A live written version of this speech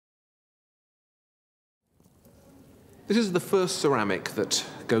This is the first ceramic that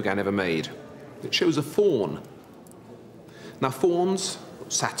Gauguin ever made. It shows a faun. Now, fauns,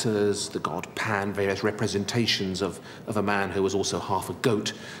 satyrs, the god Pan, various representations of a man who was also half a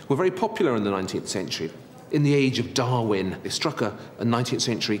goat, were very popular in the 19th century. In the age of Darwin, they struck a 19th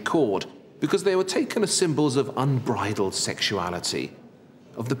century chord because they were taken as symbols of unbridled sexuality,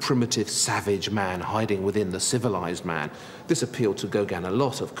 of the primitive, savage man hiding within the civilized man. This appealed to Gauguin a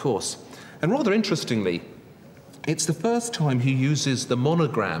lot, of course. And rather interestingly, it's the first time he uses the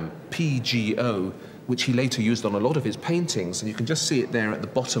monogram PGO, which he later used on a lot of his paintings, and you can just see it there at the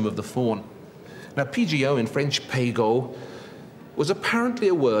bottom of the faun. Now, PGO in French, Pego, was apparently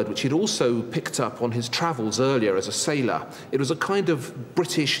a word which he'd also picked up on his travels earlier as a sailor. It was a kind of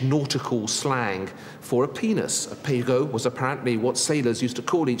British nautical slang for a penis. A Pego was apparently what sailors used to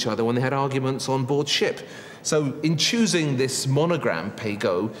call each other when they had arguments on board ship. So in choosing this monogram,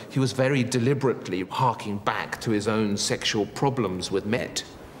 Pego, he was very deliberately harking back to his own sexual problems with Met.